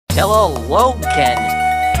Hello, Logan.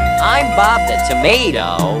 I'm Bob the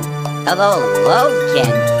Tomato. Hello,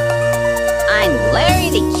 Logan. I'm Larry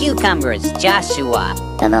the Cucumber's Joshua.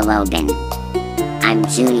 Hello, Logan. I'm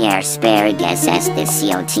Junior Asparagus as the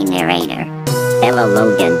Co-Narrator. Hello,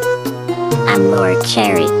 Logan. I'm Lord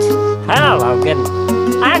Carrot. Hello, Logan.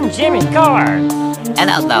 I'm Jimmy Gourd.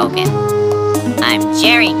 Hello, Logan. I'm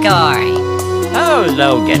Jerry Gourd. Hello,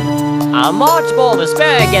 Logan. I'm Archibald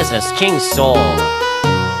Asparagus as King Saul.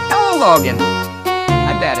 Hello, Logan.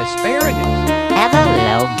 I'm that Asparagus. Hello,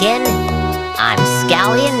 Logan. I'm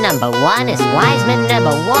Scallion #1 as Wiseman #1.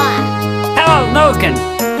 Hello, Logan.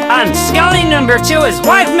 I'm Scallion #2 as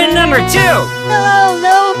Wiseman #2. Hello,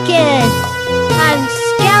 Logan. I'm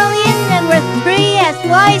Scallion #3 as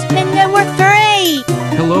Wiseman #3.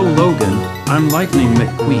 Hello, Logan. I'm Lightning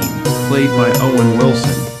McQueen, played by Owen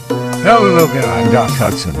Wilson. Hello, Logan. I'm Doc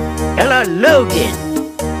Hudson. Hello, Logan.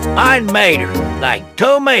 I'm Mater, like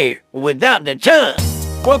tomato without the tongue.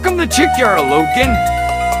 Welcome to Chick Yard, Logan.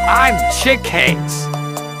 I'm Chick Hicks.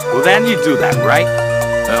 Well, then you do that, right?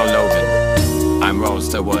 Hello, Logan. I'm Rose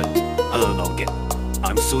the Wood. Hello, Logan.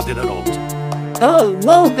 I'm Suited the Road. Hello,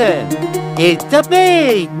 Logan. It's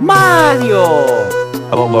me, Mario.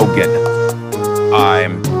 Hello, Logan.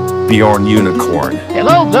 I'm Bjorn Unicorn.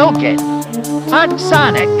 Hello, Logan. I'm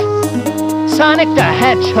Sonic. Sonic the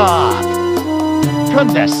Hedgehog. From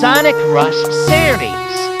the Sonic Rush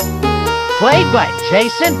series. Played by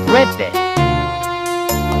Jason Griffith.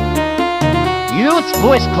 Use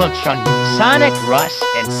voice clips from Sonic Rush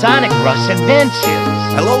and Sonic Rush Adventures.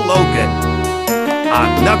 Hello, Logan.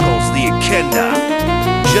 I'm Knuckles the Echidna.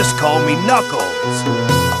 Just call me Knuckles.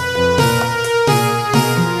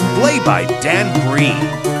 Played by Dan Green.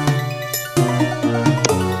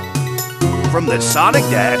 From the Sonic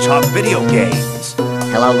the Hedgehog video games.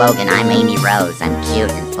 Hello, Logan. I'm Amy Rose. I'm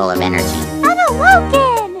cute and full of energy. Hello,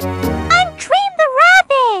 Logan. I'm Dream the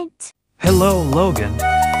Rabbit. Hello, Logan.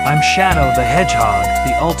 I'm Shadow the Hedgehog,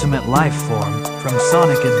 the ultimate life form from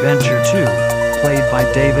Sonic Adventure 2, played by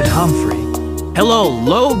David Humphrey. Hello,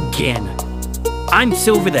 Logan. I'm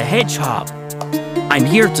Silver the Hedgehog. I'm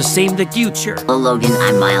here to save the future. Hello, Logan.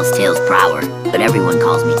 I'm Miles Tails Prower, but everyone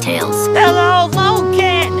calls me Tails. Hello,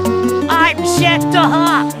 Logan. I'm Chef the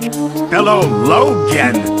Hawk. Hello,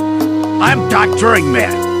 Logan. I'm Dr.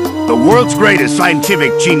 Eggman, the world's greatest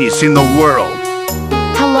scientific genius in the world.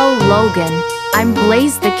 Hello, Logan. I'm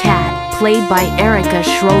Blaze the Cat, played by Erica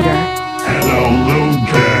Schroeder. Hello,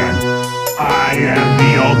 Logan. I am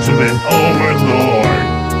the ultimate overlord,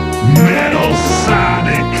 Metal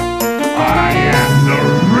Sonic. I am the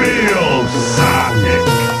real Sonic.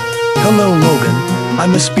 Hello, Logan.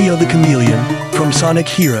 I'm Espio the Chameleon from Sonic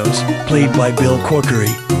Heroes, played by Bill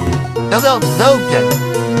Corkery. Hello, Logan.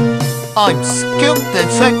 I'm Scoop the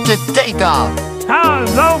Tractor Takeoff. Hello,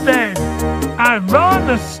 Logan. I'm Ron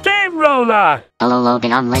the Steamroller. Hello,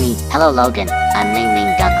 Logan. I'm Lenny. Hello, Logan. I'm Ling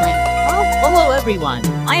Ling Duckling. Oh, hello, everyone.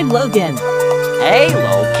 I'm Logan. Hey,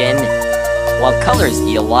 Logan. What colors do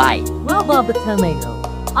you like? Well, Bob the Tomato.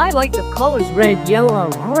 I like the colors red, yellow,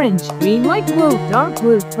 orange, green, light blue, dark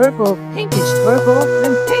blue, purple, pinkish purple,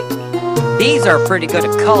 and pink. These are pretty good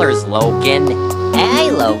colors, Logan.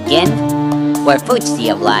 Hey, Logan. What foods do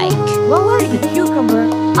you like? Well, Larry the Cucumber.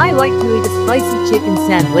 I like to eat a spicy chicken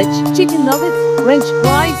sandwich, chicken nuggets, French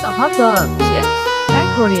fries, a hot dog, chips,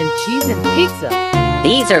 macaroni and cheese, and pizza.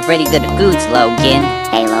 These are pretty good foods, Logan.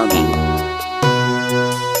 Hey, Logan.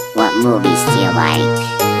 What movies do you like?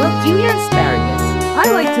 Well, Junior Asparagus.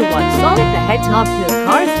 I like to watch Sonic the Hedgehog 2,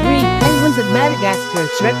 Cars 3, Penguins of Madagascar,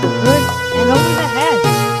 Shrek the Third, and Over the Hedge.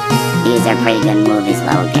 These are pretty good movies,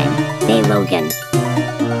 Logan. Hey, Logan.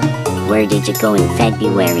 Where did you go in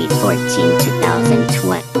February 14,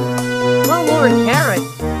 2020? Well, Lord Carrot,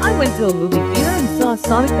 I went to a movie theater and saw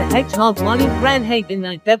Sonic the Hedgehog 1 in Grand Haven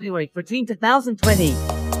on February 14, 2020.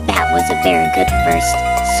 That was a very good first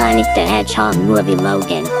Sonic the Hedgehog movie,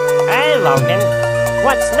 Logan. Hey, Logan.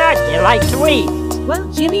 What snack do you like to eat?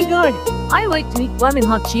 Well, Jimmy Gourd, I like to eat Lemon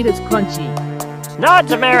Hot Cheetos Crunchy.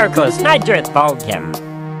 North America's Niger Logan.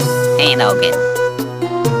 Hey, Logan.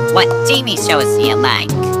 What TV shows do you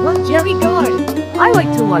like? Well, Jerry Gourd, I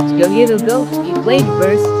like to watch Go Hero Go, Eat Blade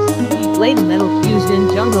Burst, Eat Blade Metal Fusion,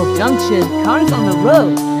 Jungle Junction, Cars on the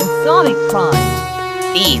Road, and Sonic Prime.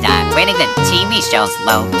 These are pretty good TV shows,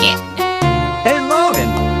 Logan. Hey, Logan.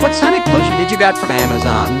 What Sonic plushie did you got from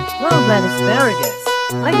Amazon? Well, that Asparagus.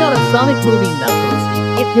 I got a Sonic movie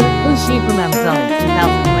Knuckles. It hit a plushie from Amazon in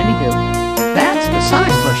 2022. That's the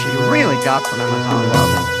Sonic plushie you really got from Amazon,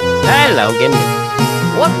 Logan. Hey, Logan.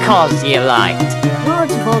 What cars do you like?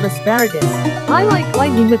 Archibald Asparagus. I like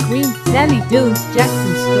Lightning McQueen, Sandy Dunes,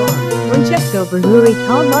 Jackson Storm, Francesco Bernoulli,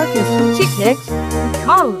 Tom Marcus, Chick Hicks, and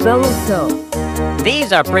Carl Veloso.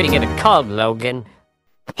 These are pretty good called, Logan.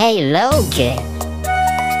 Hey, Logan.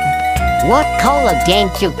 What color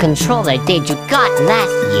GameCube controller did you got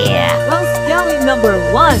last year? Well, Scallion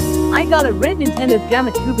 #1. I got a red Nintendo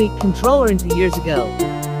GameCube controller into years ago.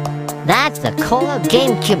 That's the color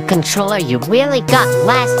GameCube controller you really got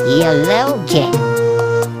last year, Logan.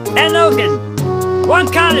 Hey, Logan,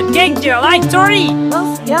 what kind of cake do you like to eat?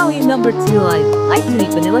 Well, Scallion #2, I like to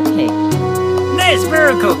eat vanilla cake. Nice,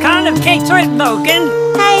 very cool kind of cake to eat, Logan.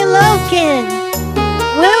 Hey, Logan.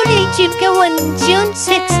 Where did you go on June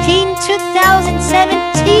 16,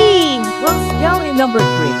 2017? Well, Scallion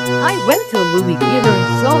 #3. I went to a movie theater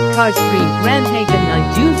and saw Cars 3 Grand Haven on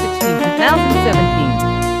June 16, 2017.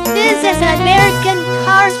 This is an American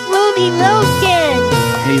Cars movie, Logan.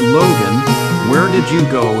 Hey Logan, where did you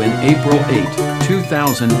go in April 8,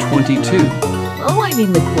 2022? Oh,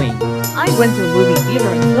 Lightning McQueen. I went to a movie theater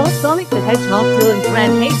and saw Sonic the Hedgehog 2 in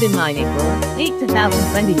Grand Haven on April 8,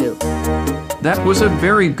 2022. That was a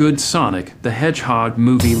very good Sonic the Hedgehog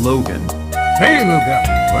movie, Logan. Hey Logan,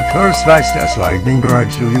 what cars fast as Lightning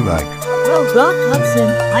Garage do you like? Well, Doc Hudson,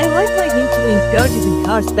 I like Lightning McQueen's garages and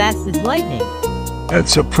Cars Fast as Lightning.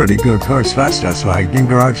 That's a pretty good cars fast as Lightning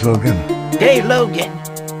Garage, Logan. Hey Logan,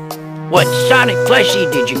 what Sonic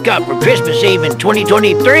plushie did you got for Christmas Eve in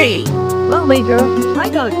 2023? Well, Major, I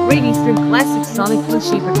got a Great Eastern Classic Sonic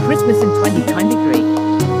plushie for Christmas in 2023.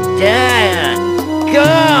 Damn,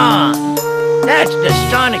 gone! That's the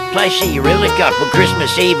Sonic plushie you really got for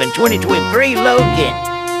Christmas Eve in 2023, Logan.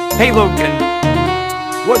 Hey, Logan.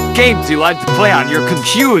 What games do you like to play on your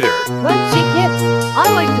computer? Well, Chick Hicks, I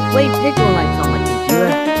like to play Peggle on my computer.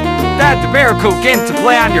 That's a very cool game to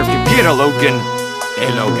play on your computer, Logan.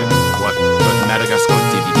 Hey, Logan. What Madagascar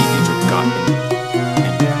DVD did you got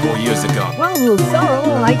in 4 years ago? Well,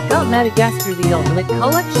 Luxor, I got Madagascar the Ultimate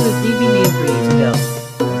Collection of DVDs 3 years ago.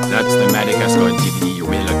 That's the Madagascar DVD you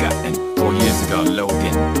really got in 4 years ago,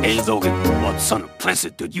 Logan. Hey Logan, what son of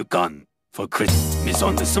present did you got for Christmas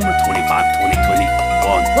on December 25, 2021?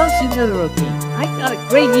 Well, Todoroki, I got a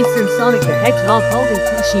Great Eastern Sonic the Hedgehog holding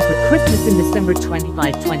plushie for Christmas in December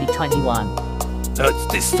 25, 2021. That's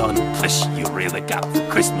the son of plush you really got for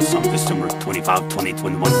Christmas on December 25,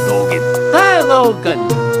 2021, Logan. Hi, Logan.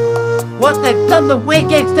 What the Thunder Way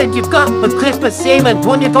games that you got for Christmas Eve in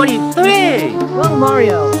 2023? Well,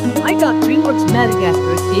 Mario, I got DreamWorks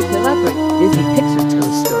Madagascar Escape the Leopard, Disney Pixar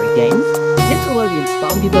Toy Story games, Nickelodeon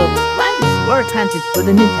SpongeBob, Splash Square Content for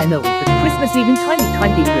the Nintendo Wii for Christmas Eve in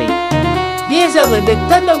 2023. These are the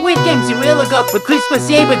Thunder Way games you really got for Christmas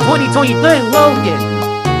Eve in 2023, Logan.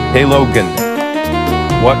 Hey Logan,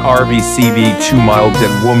 what RVCV 2-mile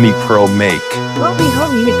did Woomy Pearl make? Well, we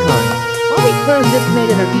home unicorn. Woomy Pearl just made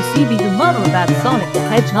an RVCV the model about Sonic the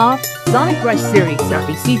Hedgehog, Sonic Rush Series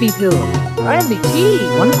RVCV2, our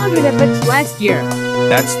MVP 100 FX last year.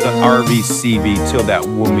 That's the RVCV2 that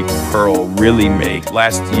Woomy Pearl really made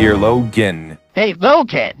last year, Logan. Hey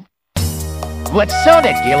Logan, what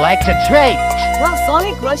soda do you like to drink? Well,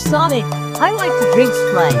 Sonic Rush Sonic, I like to drink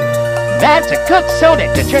Sprite. That's a good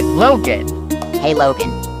soda to drink, Logan. Hey Logan,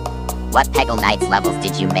 what Peggle Knights levels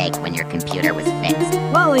did you make when your computer was fixed?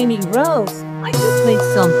 Well, Amy Rose, I just made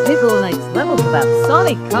some Peggle Knights levels about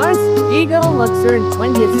Sonic cars, Eagle, Luxor, and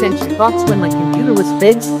 20th Century Fox when my computer was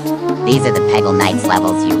fixed. These are the Peggle Knights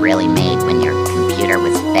levels you really made when your computer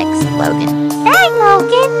was fixed, Logan. Hey,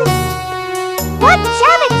 Logan! What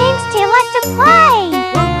Java games do you like to play?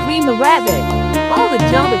 Well, Cream the Rabbit. All the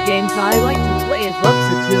Java games I like to play is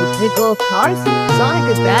Luxor 2, Peggle Cars,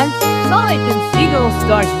 Sonic Advance, Sonic and Seagull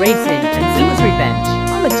Stars Racing, and Zuma's Revenge.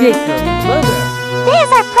 I'm a Jacob Logan.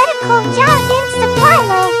 These are pretty cool Java games to play,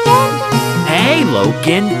 Logan. Hey,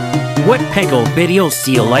 Logan. What Peggle videos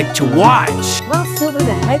do you like to watch? Well, Silver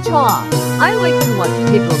the Hedgehog. I like to watch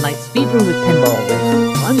Peggle Night Speedrun with Pinball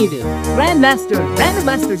with on YouTube. Grandmaster, Random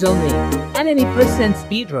Masters only, and any percent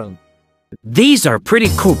speedrun. These are pretty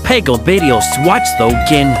cool Peggle videos to watch,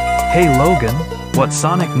 Logan. Hey Logan, what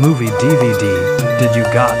Sonic movie DVD did you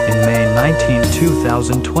got in May 19,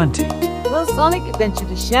 2020? Well, Sonic Adventure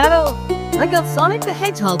to Shadow. I got Sonic the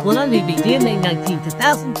Hedgehog 1 on DVD in May 19,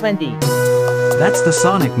 2020. That's the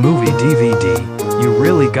Sonic movie DVD you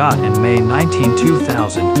really got in May 19,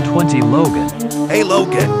 2020, Logan. Hey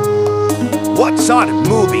Logan, what Sonic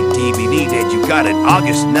movie DVD did you got in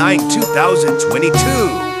August 9, 2022?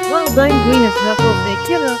 Well, Dime Green as Knuckles the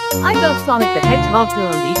Killer, I got Sonic the Hedgehog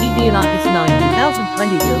on DVD in August 9,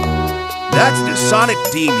 2022. That's the Sonic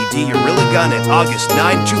DVD you really got in August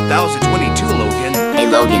 9, 2022, Logan. Hey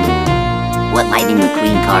Logan,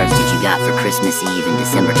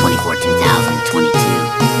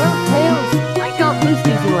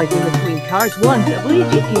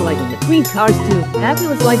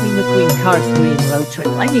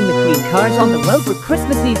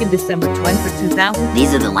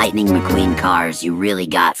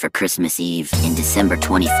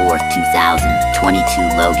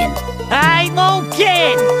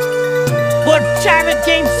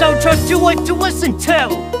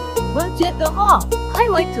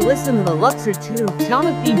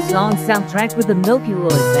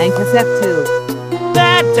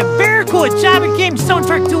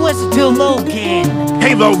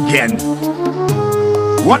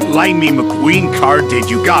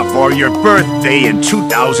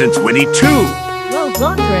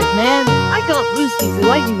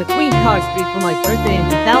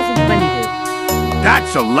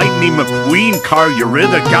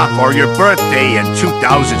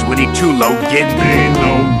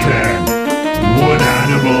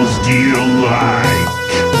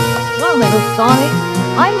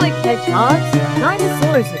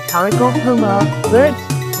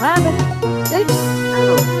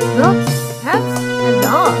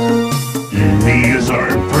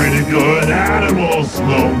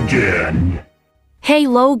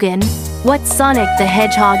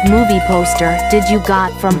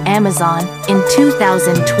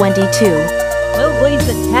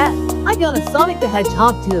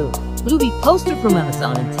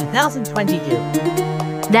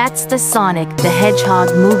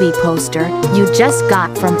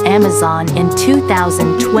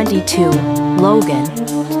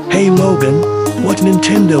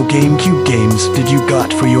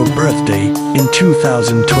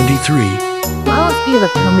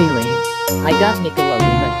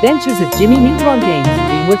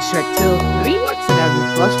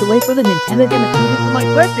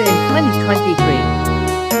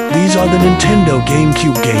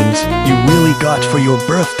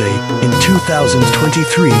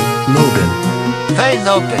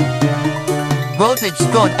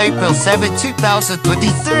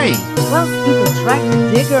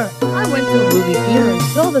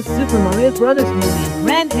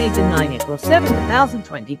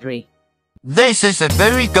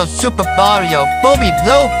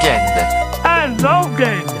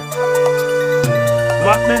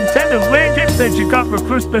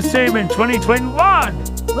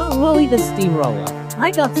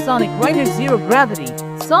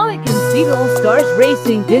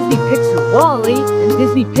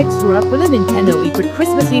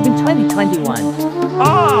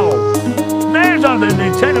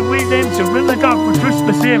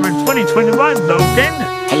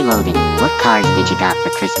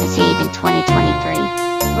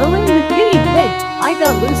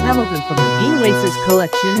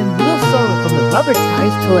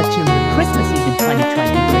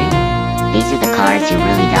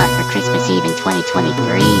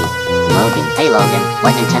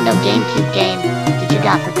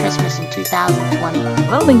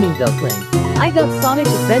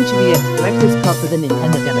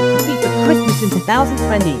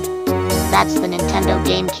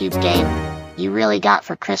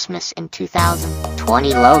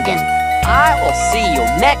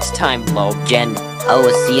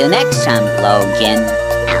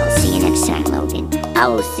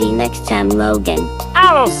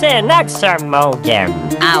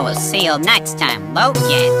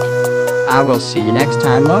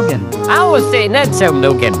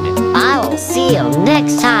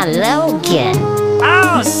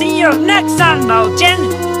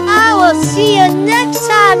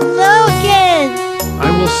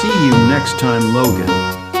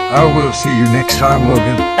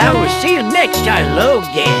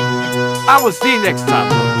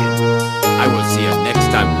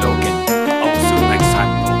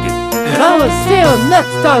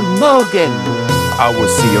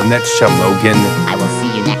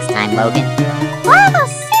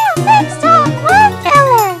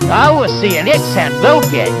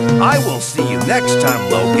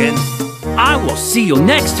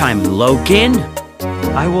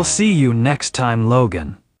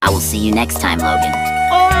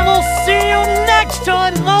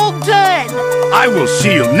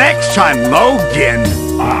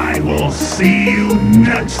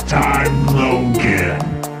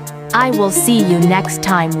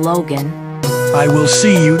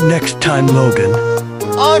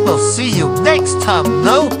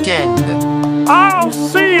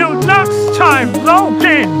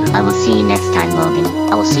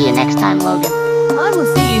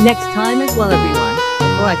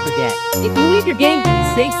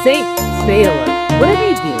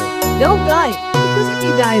 Don't die, because if you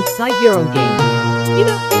die inside your own game, you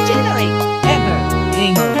don't regenerate ever.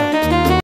 Game over.